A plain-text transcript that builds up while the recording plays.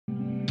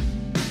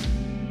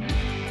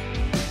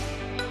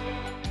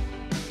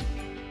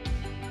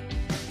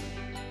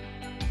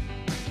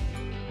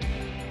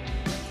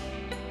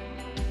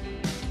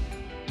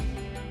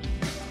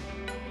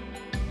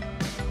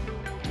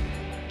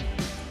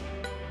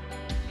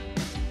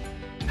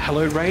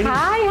Hello, Rainy.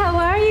 Hi, how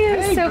are you?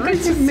 Hey, so great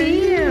good to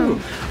see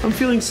you. I'm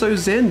feeling so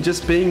zen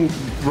just being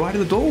right in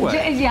the doorway.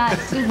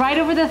 Yes, right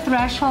over the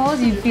threshold,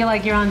 you feel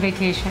like you're on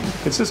vacation.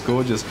 It's just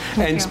gorgeous.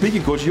 Thank and you. speaking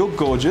of gorgeous, you're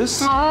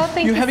gorgeous. Oh,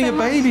 thank you You're having so a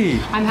much. baby.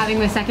 I'm having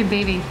my second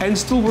baby. And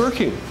still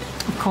working.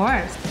 Of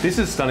course. This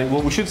is stunning.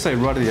 Well, we should say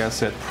right at the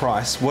outset,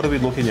 price. What are we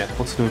looking at?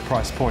 What's the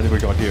price point that we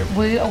got here?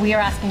 We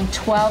are asking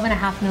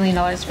 $12.5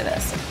 million for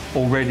this.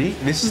 Already,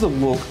 this is the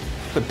look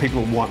that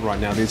people want right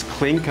now. This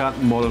clean-cut,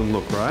 modern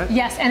look, right?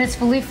 Yes, and it's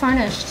fully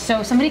furnished,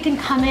 so somebody can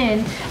come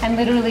in and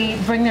literally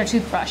bring their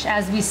toothbrush,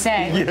 as we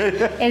say.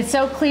 Yeah. It's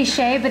so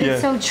cliche, but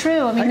it's so true.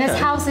 I mean, this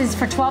house is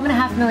for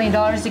 $12.5 million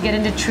to get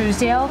into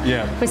Trousdale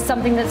with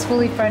something that's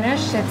fully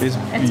furnished.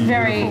 It's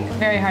very,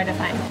 very hard to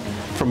find.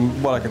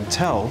 From what I can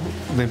tell,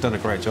 they've done a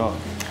great job.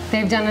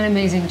 They've done an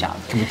amazing job.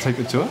 Can we take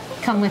the tour?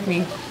 Come with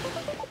me.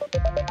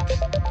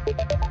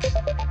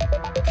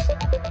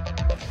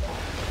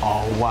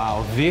 Oh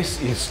wow,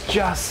 this is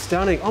just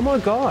stunning. Oh my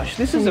gosh,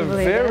 this is a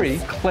very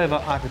clever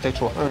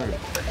architectural home.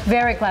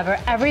 Very clever.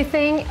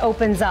 Everything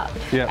opens up.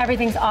 Yeah.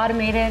 Everything's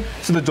automated.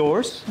 So the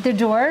doors? The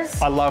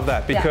doors. I love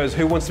that because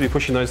who wants to be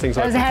pushing those things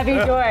open? Those heavy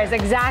doors,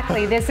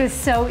 exactly. This is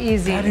so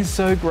easy. That is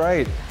so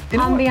great.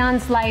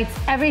 Ambiance, lights,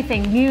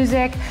 everything,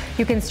 music.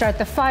 You can start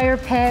the fire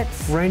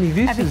pits. Rainy,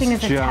 this everything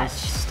is is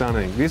just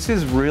stunning. This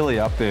is really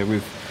up there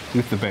with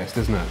the best,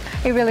 isn't it?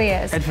 It really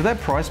is. And for that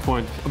price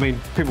point, I mean,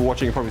 people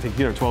watching you probably think,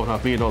 you know,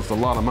 $12.5 million is a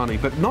lot of money,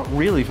 but not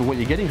really for what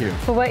you're getting here.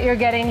 For what you're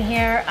getting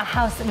here, a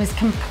house that was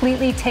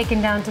completely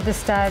taken down to the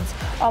studs,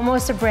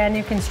 almost a brand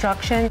new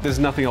construction. There's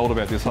nothing old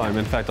about this home.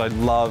 In fact, I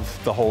love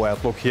the whole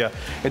outlook here.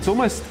 It's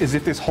almost as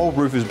if this whole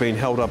roof is being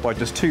held up by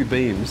just two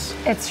beams.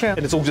 It's true.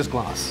 And it's all just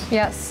glass.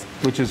 Yes.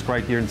 Which is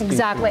great here.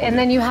 Exactly. And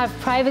then you have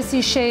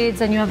privacy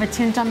shades and you have a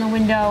tint on the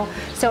window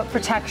so it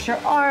protects your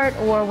art,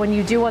 or when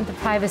you do want the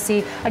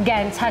privacy,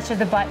 again, touch of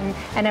the button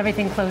and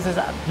everything closes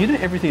up. You know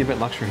everything about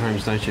luxury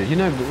homes, don't you? You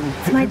know,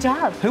 it's my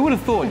job. Who would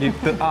have thought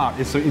that art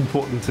is so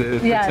important to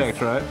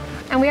protect, right?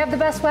 And we have the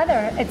best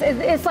weather.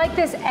 It's like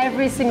this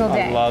every single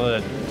day. I love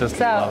it. Just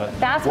love it.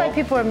 That's why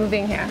people are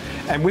moving here.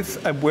 And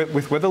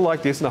with weather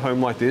like this and a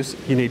home like this,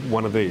 you need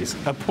one of these,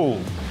 a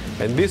pool.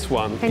 And this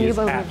one is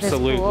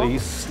absolutely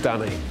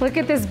stunning. Look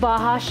at this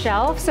Baja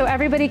shelf. So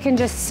everybody can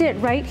just sit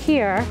right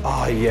here.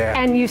 Oh, yeah.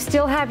 And you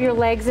still have your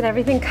legs and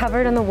everything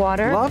covered in the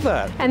water. Love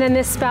that. And then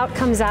this spout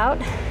comes out.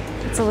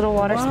 It's a little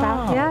water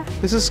spout, yeah.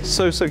 This is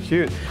so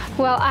cute.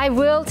 Well, I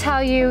will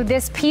tell you,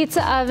 this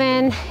pizza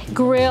oven,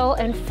 grill,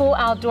 and full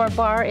outdoor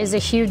bar is a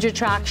huge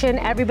attraction.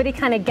 Everybody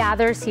kind of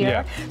gathers here.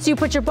 Yeah. So you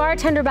put your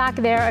bartender back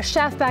there, a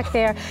chef back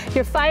there,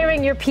 you're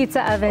firing your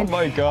pizza oven. Oh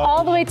my God.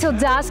 All the way till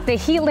dusk. The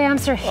heat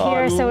lamps are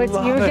here, so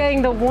you're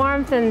getting the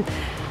warmth and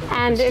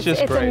it's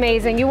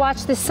amazing. You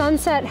watch the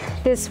sunset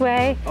this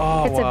way.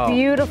 Oh, it's a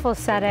beautiful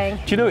setting.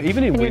 Do you know,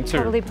 even in winter,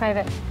 you're totally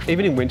private.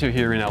 Even in winter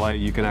here in LA,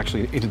 you can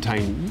actually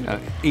entertain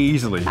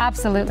easily.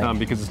 Absolutely.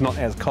 Because it's not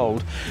as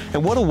cold.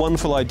 And what a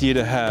wonderful idea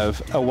to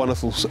have a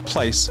wonderful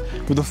place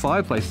with a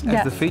fireplace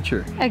as the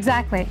feature.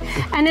 Exactly.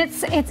 And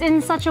it's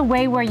in such a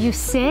way where you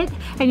sit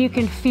and you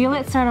can feel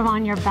it sort of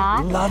on your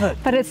back. Love it.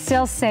 But it's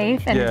still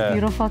safe and it's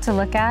beautiful to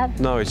look at.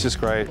 No, it's just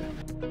great.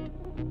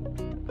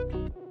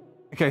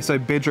 Okay, so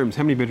bedrooms.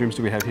 How many bedrooms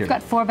do we have here? We've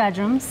got 4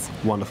 bedrooms.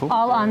 Wonderful.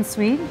 All en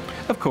suite.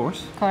 Of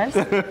course. Of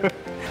course.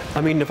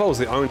 I mean, if I was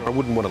the owner, I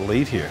wouldn't want to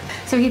leave here.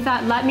 So he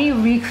thought, let me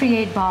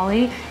recreate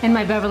Bali in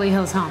my Beverly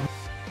Hills home.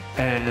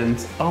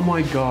 And oh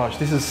my gosh,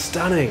 this is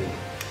stunning.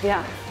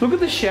 Yeah. Look at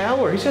the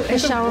shower. He's got the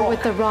shower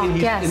with the rock,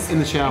 yes. In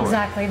the shower.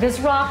 Exactly. This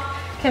rock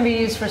can be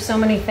used for so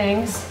many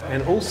things.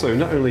 And also,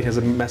 not only has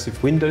a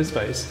massive window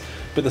space,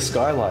 but the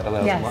skylight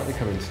allows the light to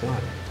come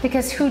inside.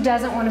 Because who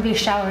doesn't want to be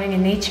showering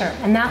in nature?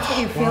 And that's what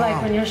you feel like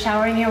when you're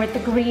showering here with the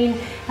green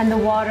and the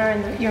water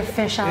and your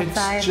fish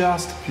outside. It's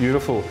just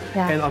beautiful.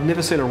 Yeah. And I've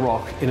never seen a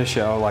rock in a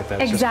shower like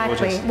that.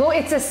 Exactly. Well,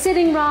 it's a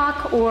sitting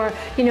rock, or,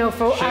 you know,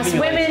 for us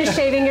women,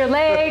 shaving your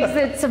legs.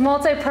 It's a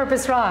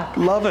multi-purpose rock.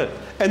 Love it.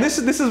 And this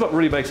is what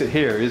really makes it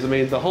here, is, I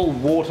mean, the whole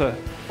water,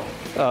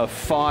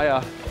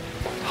 fire,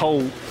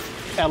 whole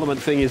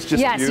element thing is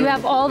just beautiful. You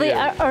have all the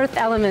earth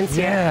elements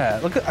here. Yeah,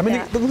 look at, I mean,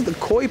 look at the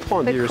koi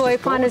pond here. The koi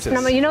pond is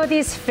phenomenal. You know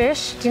these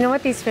fish? Do you know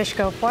what these fish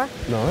go for?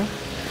 No.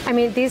 I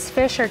mean, these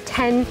fish are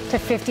 $10,000 to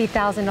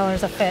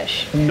 $50,000 a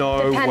fish. No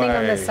way. Depending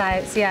on the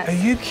size, yes.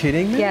 Are you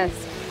kidding me?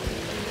 Yes.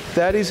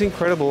 That is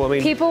incredible. I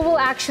mean, people will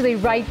actually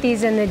write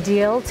these in the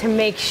deal to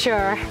make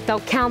sure, they'll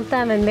count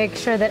them and make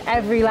sure that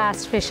every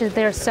last fish is,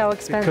 they're so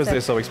expensive. Because they're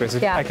so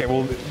expensive. Yeah. Okay,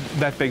 well,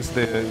 that begs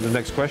the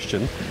next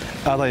question.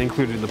 Are they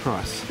included in the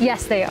price?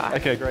 Yes, they are.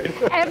 Okay, great.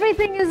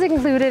 Everything is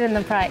included in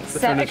the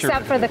price,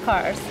 except for the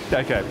cars.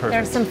 Okay, perfect.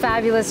 There's some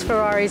fabulous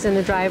Ferraris in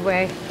the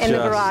driveway, in the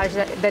garage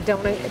that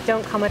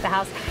don't come with the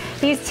house.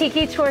 These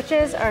tiki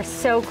torches are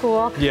so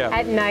cool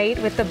at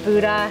night with the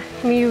Buddha.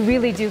 I mean, you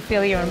really do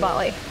feel you're in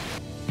Bali.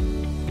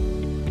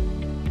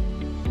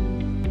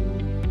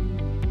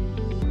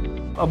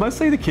 I must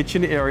say the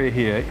kitchen area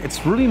here,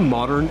 it's really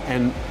modern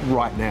and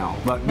right now.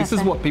 Like, this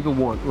is what people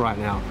want right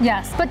now.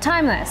 Yes, but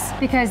timeless,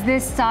 because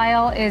this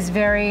style is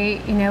very,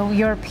 you know,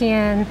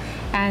 European,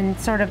 and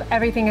sort of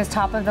everything is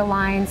top of the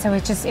line. So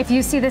it's just, if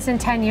you see this in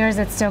 10 years,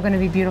 it's still going to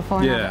be beautiful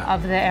and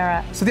of the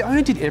era. So the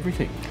owner did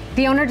everything.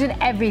 The owner did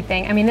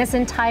everything. I mean, this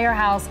entire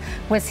house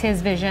was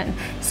his vision.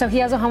 So he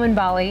has a home in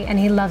Bali and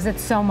he loves it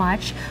so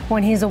much.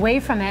 When he's away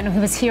from it and he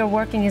was here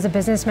working as a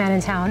businessman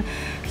in town,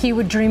 he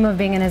would dream of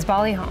being in his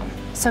Bali home.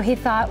 So he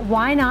thought,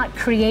 why not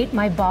create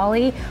my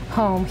Bali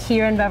home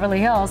here in Beverly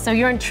Hills? So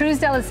you're in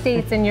Trousdale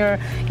Estates and you're,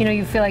 you know,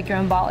 you feel like you're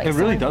in Bali. It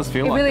really does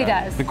feel like that. It really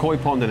does. The koi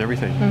pond and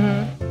everything.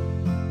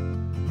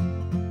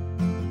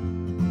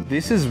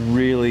 This is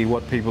really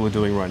what people are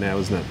doing right now,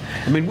 isn't it?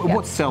 I mean,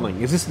 what's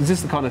selling? Is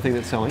this the kind of thing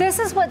that's selling? This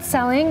is what's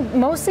selling,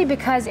 mostly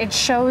because it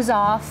shows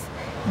off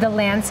the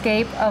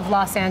landscape of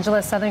Los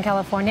Angeles, Southern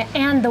California,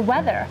 and the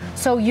weather.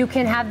 So you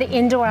can have the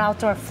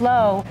indoor-outdoor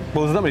flow.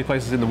 Well, there's not many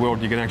places in the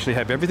world you can actually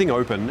have everything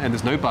open, and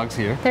there's no bugs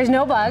here. There's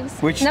no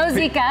bugs, no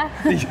Zika.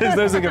 There's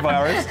no Zika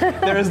virus.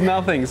 There is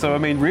nothing. So, I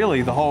mean,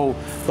 really, the whole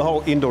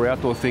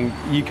indoor-outdoor thing,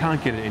 you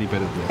can't get it any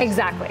better than this.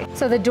 Exactly.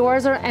 So the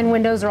doors and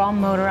windows are all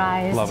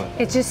motorized. Love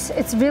it.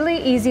 It's really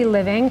easy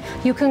living.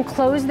 You can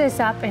close this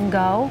up and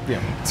go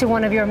to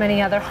one of your many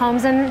other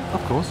homes. And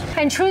of course.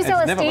 And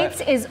Trousdale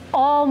Estates is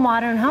all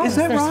modern homes.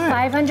 There's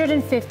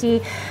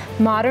 550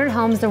 modern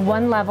homes. They're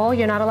one level.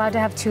 You're not allowed to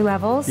have two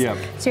levels. Yep.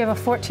 So you have a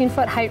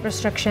 14-foot height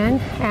restriction,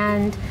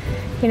 and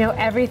you know,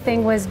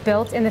 everything was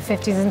built in the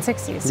 50s and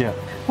 60s. Yeah.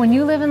 When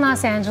you live in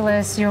Los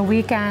Angeles, your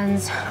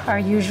weekends are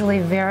usually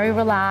very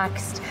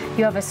relaxed.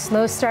 You have a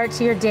slow start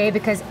to your day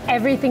because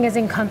everything is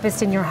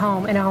encompassed in your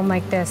home, in a home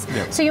like this.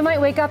 Yep. So you might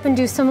wake up and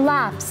do some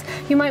laps.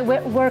 You might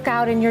work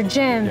out in your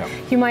gym. Yep.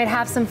 You might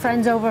have some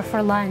friends over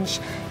for lunch.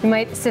 You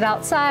might sit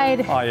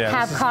outside,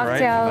 have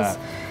cocktails.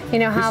 You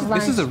know, have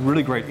lunch. This is a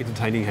really great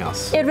entertaining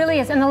house. It really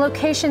is, and the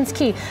location's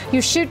key. You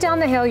shoot down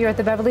the hill, you're at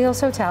the Beverly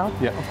Hills Hotel.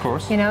 Yeah, of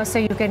course. You know, so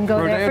you can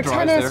go there for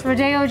tennis.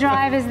 Rodeo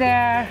Drive is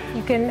there.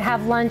 You can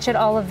have lunch at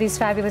all of these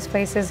fabulous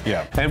places.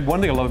 Yeah, and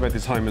one thing I love about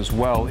this home as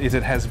well is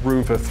it has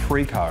room for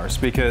 3 cars,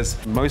 because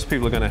most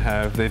people are going to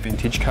have their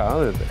vintage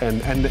car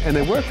and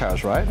their work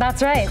cars, right?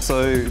 That's right.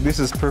 So this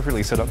is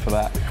perfectly set up for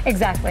that.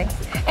 Exactly.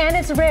 And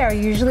it's rare.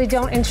 You usually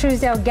don't, in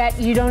Trousdale,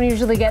 you don't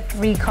usually get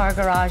 3-car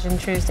garage in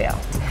Trousdale.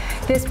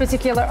 This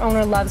particular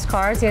owner loves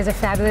cars. He has a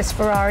fabulous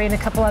Ferrari and a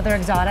couple other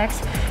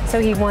exotics, so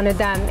he wanted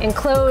them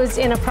enclosed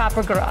in a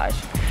proper garage.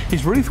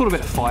 He's really thought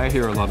about fire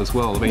here a lot as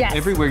well. I mean,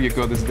 everywhere you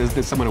go,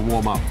 there's somewhere to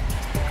warm up.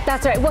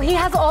 That's right. Well, he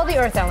has all the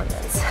earth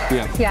elements.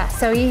 Yeah. Yeah,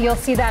 so you'll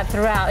see that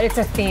throughout. It's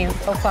a theme.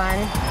 So fun.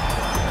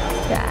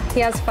 Yeah, he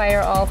has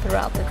fire all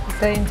throughout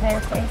the entire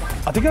place.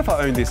 I think if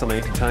I owned this and I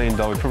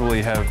entertained, I would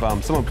probably have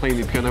someone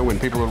playing the piano when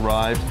people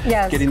arrived,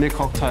 getting their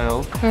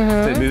cocktail,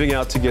 then moving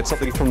out to get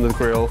something from the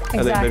grill,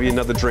 and then maybe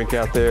another drink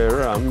out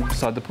there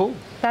beside the pool.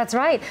 That's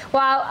right.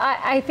 Well,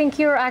 I think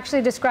you're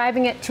actually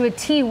describing it to a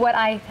T what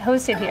I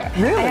hosted here.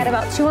 Really? I had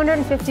about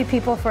 250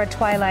 people for a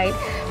twilight,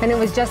 and it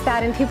was just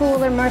that, and people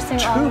were immersing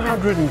all around.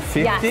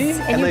 250? Yes,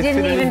 and you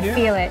didn't even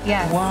feel it,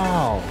 yes.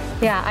 Wow.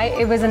 Yeah,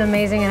 it was an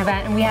amazing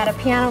event, and we had a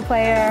piano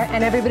player,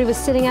 and everybody was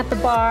sitting at the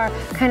bar,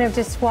 kind of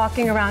just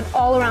walking around,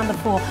 all around the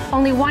pool.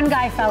 Only one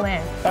guy fell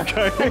in.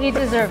 Okay. But he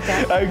deserved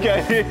it.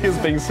 Okay, he's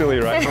being silly,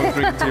 right? Not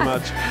drinking too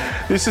much.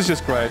 This is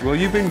just great. Well,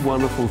 you've been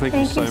wonderful. Thank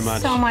you so much.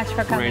 Thank you so much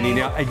for coming. Randy.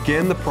 Now,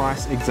 again, the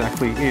price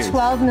exactly is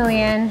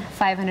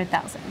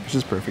 $12,500,000. Which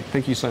is perfect.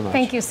 Thank you so much.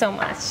 Thank you so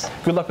much.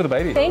 Good luck with the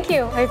baby. Thank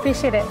you. I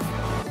appreciate it.